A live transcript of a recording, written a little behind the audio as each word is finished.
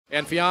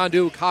And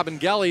Fiondu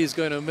Kabengele is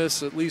going to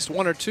miss at least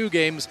 1 or 2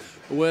 games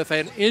with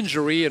an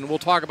injury, and we'll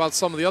talk about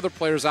some of the other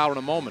players out in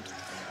a moment.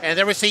 And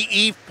there we see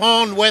Yves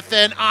Pon with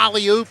an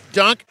alley-oop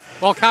dunk.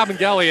 Well,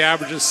 Kabengele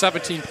averages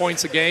 17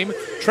 points a game.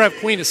 Trev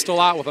Queen is still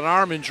out with an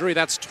arm injury.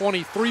 That's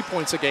 23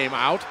 points a game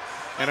out.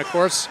 And, of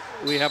course,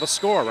 we have a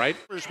score, right?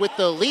 With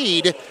the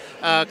lead,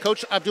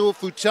 Coach Abdul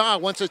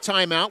Fattah wants a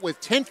timeout with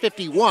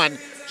 10:51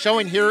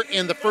 showing here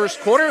in the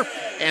first quarter.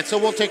 And so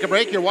we'll take a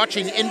break. You're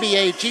watching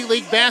NBA G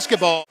League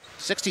basketball.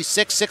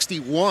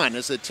 66-61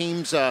 as the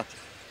teams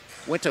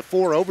went to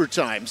 4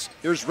 overtimes.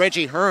 Here's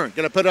Reggie Hearn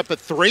going to put up a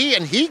 3,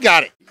 and he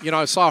got it. You know,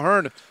 I saw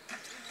Hearn.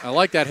 I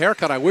like that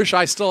haircut. I wish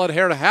I still had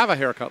hair to have a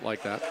haircut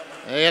like that.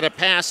 They had a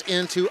pass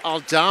into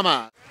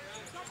Aldama.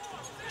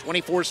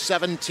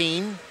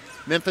 24-17.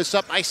 Memphis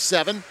up by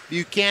 7.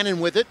 Buchanan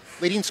with it.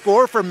 Leading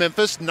scorer for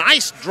Memphis.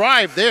 Nice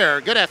drive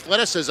there. Good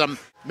athleticism.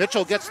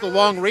 Mitchell gets the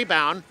long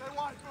rebound,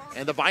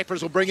 and the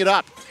Vipers will bring it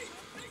up.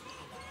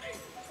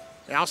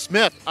 Now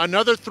Smith,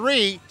 another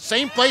 3.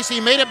 Same place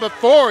he made it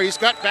before. He's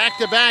got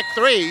back-to-back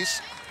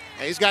 3s.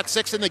 And he's got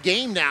 6 in the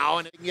game now,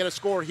 and he can get a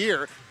score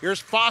here. Here's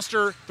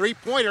Foster,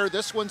 3-pointer.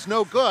 This one's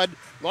no good.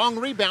 Long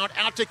rebound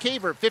out to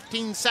Caver.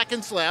 15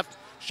 seconds left.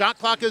 Shot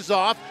clock is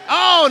off.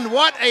 Oh, and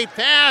what a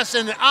pass,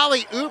 and an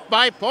alley-oop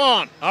by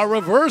Pon. A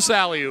reverse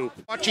alley-oop.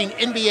 Watching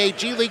NBA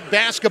G League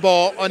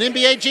basketball on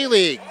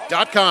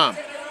NBAGleague.com.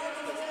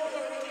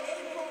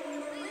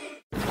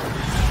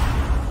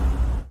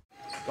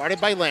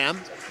 Guarded by Lamb.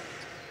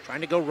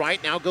 Trying to go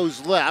right, now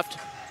goes left.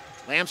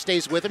 Lamb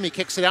stays with him. He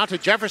kicks it out to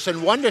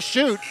Jefferson. 1 to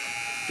shoot.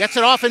 Gets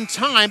it off in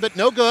time, but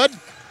no good.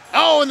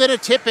 Oh, and then a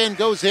tip-in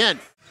goes in.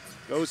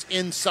 Goes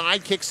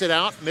inside, kicks it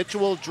out.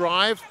 Mitchell will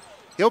drive.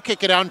 He'll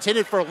kick it out,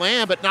 intended for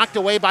Lamb, but knocked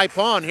away by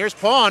Pon. Here's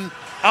Pon.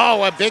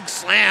 Oh, a big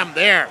slam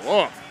there.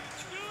 Whoa.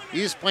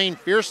 He's playing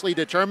fiercely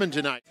determined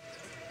tonight.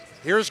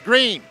 Here's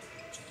Green.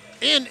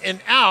 In and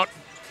out.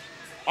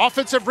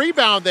 Offensive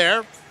rebound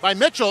there by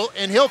Mitchell,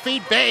 and he'll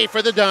feed Bay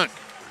for the dunk.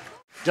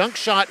 Dunk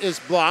shot is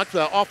blocked.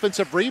 The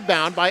offensive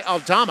rebound by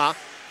Aldama.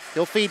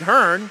 He'll feed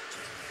Hearn.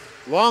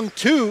 Long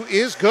 2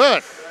 is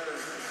good.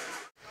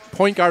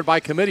 Point guard by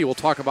committee. We'll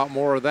talk about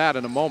more of that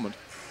in a moment.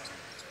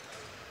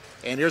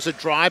 And here's a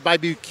drive by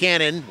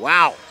Buchanan.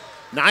 Wow.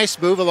 Nice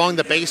move along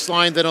the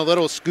baseline, then a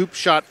little scoop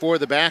shot for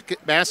the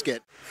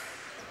basket.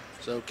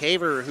 So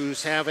Caver,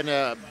 who's having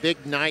a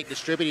big night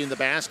distributing the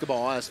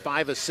basketball, has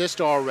 5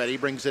 assists already,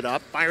 brings it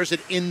up, fires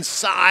it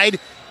inside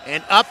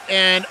and up,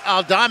 and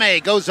Aldama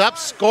goes up,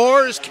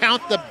 scores,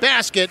 count the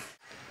basket.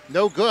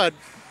 No good.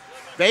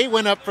 Bay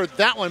went up for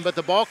that one, but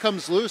the ball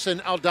comes loose,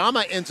 and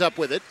Aldama ends up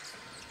with it.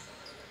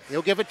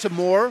 He'll give it to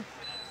Moore.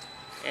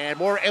 And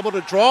Moore able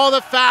to draw the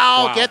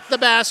foul, wow. Get the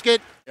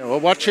basket. Well,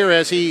 watch here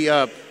as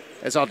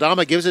as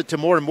Aldama gives it to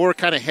Moore, and Moore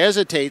kind of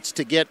hesitates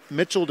to get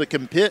Mitchell to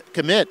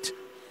commit.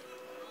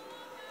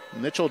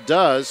 Mitchell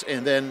does,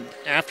 and then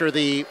after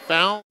the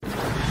foul,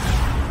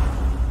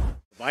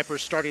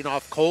 Vipers starting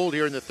off cold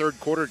here in the third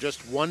quarter,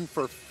 just 1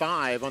 for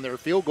 5 on their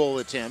field goal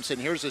attempts.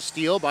 And here's a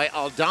steal by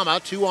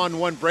Aldama,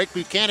 2-on-1 break.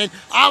 Buchanan,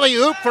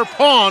 alley-oop for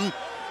Pon,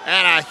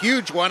 and a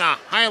huge one, a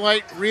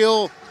highlight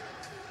reel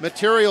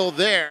material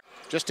there.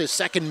 Just his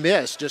second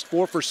miss, just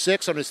 4 for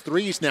 6 on his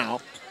 3s now.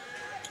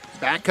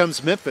 Back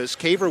comes Memphis,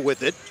 Caver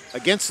with it,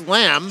 against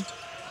Lamb,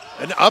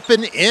 and up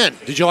and in.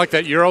 Did you like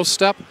that Euro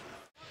step?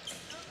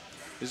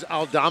 Is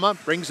Aldama,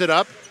 brings it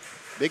up.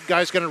 Big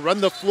guy's gonna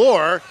run the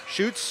floor,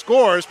 shoots,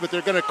 scores, but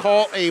they're gonna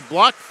call a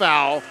block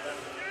foul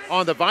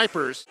on the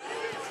Vipers.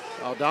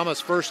 Aldama's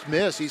first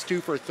miss, he's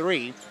 2 for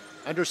 3.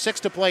 Under 6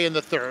 to play in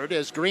the third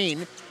as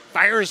Green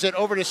fires it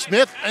over to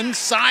Smith,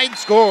 inside,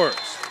 scores.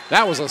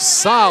 That was a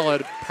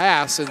solid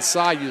pass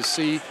inside, you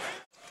see. A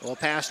little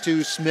pass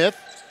to Smith.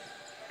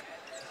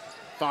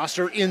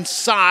 Foster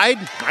inside.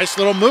 Nice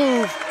little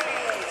move.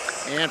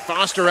 And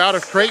Foster out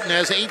of Creighton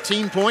has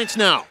 18 points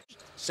now.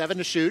 7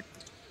 to shoot.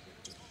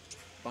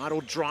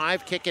 Bottle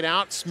drive, kick it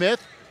out.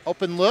 Smith,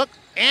 open look,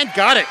 and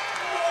got it.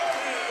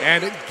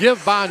 And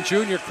give Bond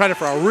Jr. credit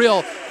for a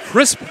real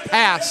crisp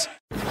pass.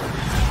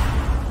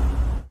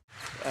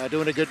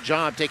 Doing a good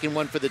job taking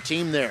one for the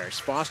team there.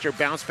 Foster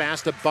bounce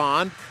pass to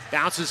Bond,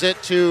 bounces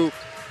it to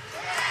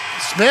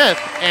Smith,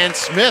 and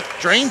Smith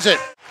drains it.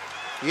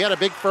 He had a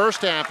big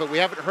first half, but we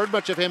haven't heard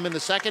much of him in the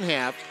second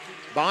half.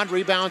 Bond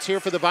rebounds here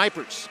for the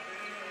Vipers.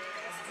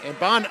 And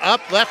Bond up,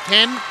 left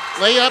hand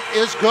layup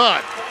is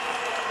good.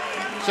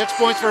 6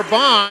 points for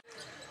Bond.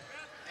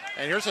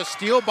 And here's a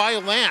steal by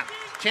Lamb.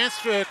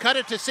 Chance to cut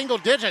it to single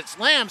digits.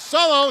 Lamb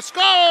solo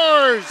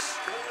scores!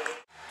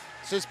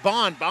 This is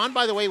Bond. Bond,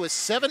 by the way, with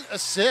 7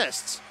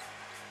 assists.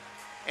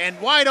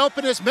 And wide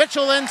open is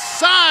Mitchell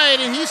inside,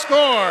 and he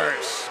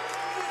scores.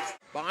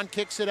 Bond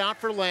kicks it out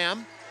for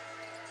Lamb.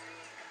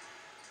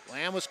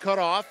 Lamb was cut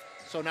off,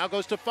 so now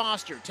goes to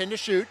Foster. 10 to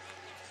shoot.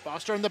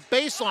 Foster on the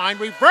baseline.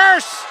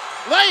 Reverse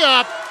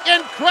layup.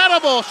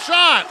 Incredible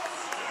shot.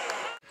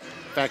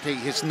 In fact, he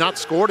has not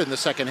scored in the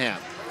second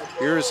half.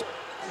 Here's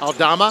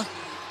Aldama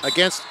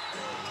against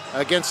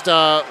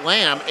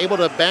Lamb. Able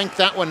to bank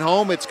that one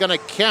home. It's going to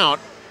count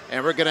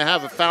And we're going to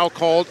have a foul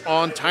called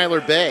on Tyler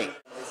Bay. You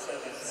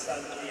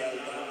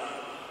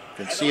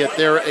can see it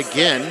there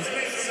again.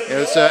 It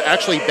was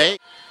actually Bay.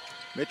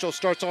 Mitchell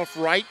starts off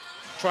right,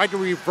 tried to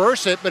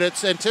reverse it, but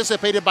it's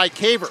anticipated by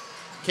Caver.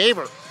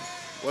 Caver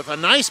with a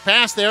nice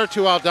pass there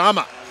to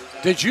Aldama.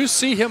 Did you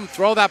see him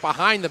throw that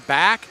behind the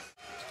back?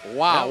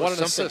 Wow, what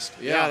an assist.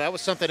 Yeah, that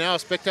was something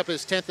else. Picked up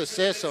his 10th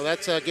assist, so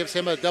that gives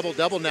him a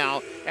double-double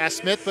now. As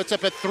Smith puts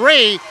up a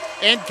 3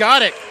 and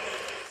got it.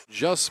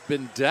 Just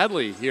been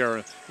deadly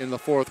here in the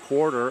fourth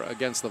quarter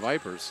against the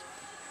Vipers.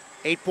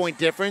 8-point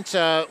difference.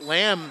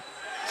 Lamb's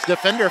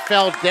defender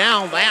fell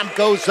down. Lamb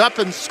goes up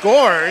and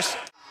scores.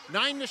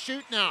 9 to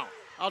shoot now.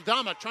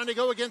 Aldama trying to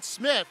go against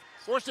Smith.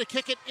 Forced to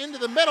kick it into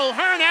the middle.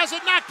 Hearn has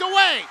it knocked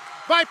away.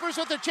 Vipers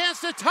with a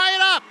chance to tie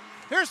it up.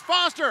 Here's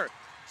Foster.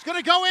 He's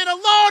going to go in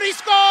alone. He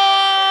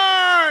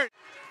scored!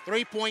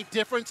 3-point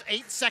difference,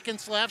 8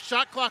 seconds left.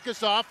 Shot clock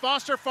is off.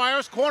 Foster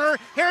fires, corner.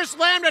 Here's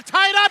Lamb to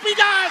tie it up. He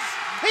does!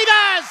 He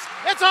does!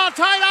 It's all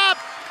tied up!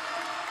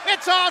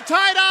 It's all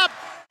tied up!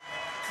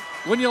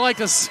 Wouldn't you like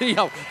to see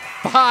a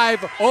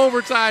 5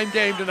 overtime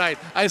game tonight?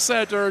 I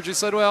said to her, she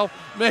said, well,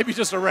 maybe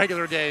just a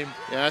regular game.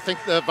 Yeah, I think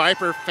the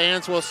Viper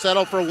fans will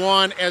settle for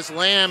one as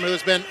Lamb,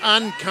 who's been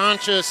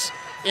unconscious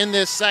in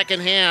this second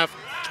half.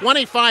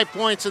 25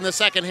 points in the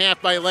second half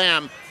by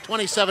Lamb.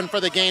 27 for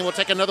the game. We'll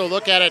take another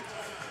look at it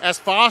as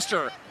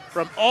Foster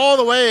from all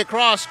the way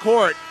across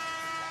court.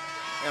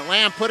 And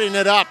Lamb putting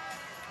it up.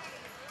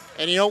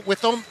 And you know,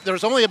 with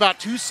there's only about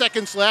 2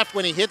 seconds left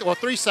when he hit, well,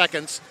 3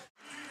 seconds.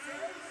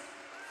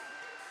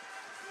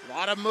 A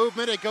lot of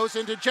movement. It goes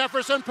into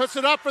Jefferson, puts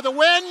it up for the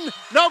win.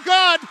 No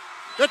good.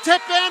 The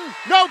tip in,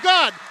 no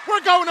good.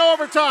 We're going to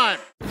overtime.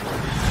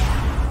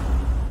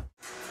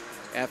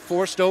 At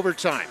forced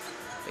overtime,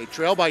 they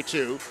trail by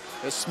 2.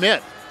 As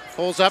Smith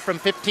pulls up from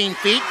 15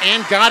 feet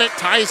and got it,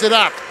 ties it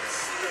up.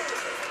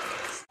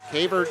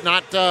 Caver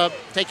not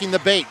taking the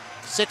bait.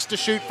 6 to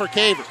shoot for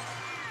Caver.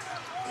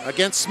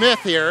 Against Smith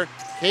here.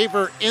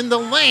 Caver in the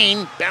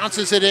lane,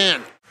 bounces it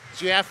in.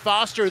 So you have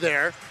Foster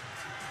there.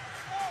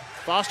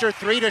 Foster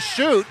 3 to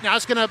shoot. Now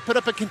it's going to put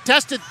up a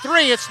contested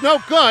 3. It's no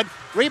good.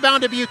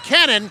 Rebound to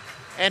Buchanan,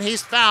 and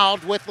he's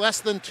fouled with less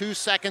than 2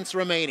 seconds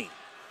remaining.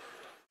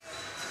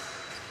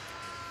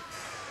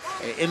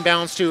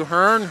 Inbounds to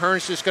Hearn.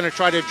 Hearn's just going to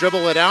try to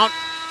dribble it out,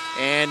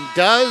 and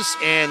does,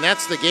 and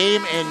that's the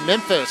game in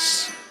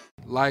Memphis.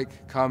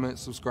 Like, comment,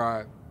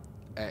 subscribe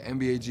at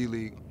NBA G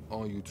League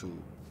on YouTube.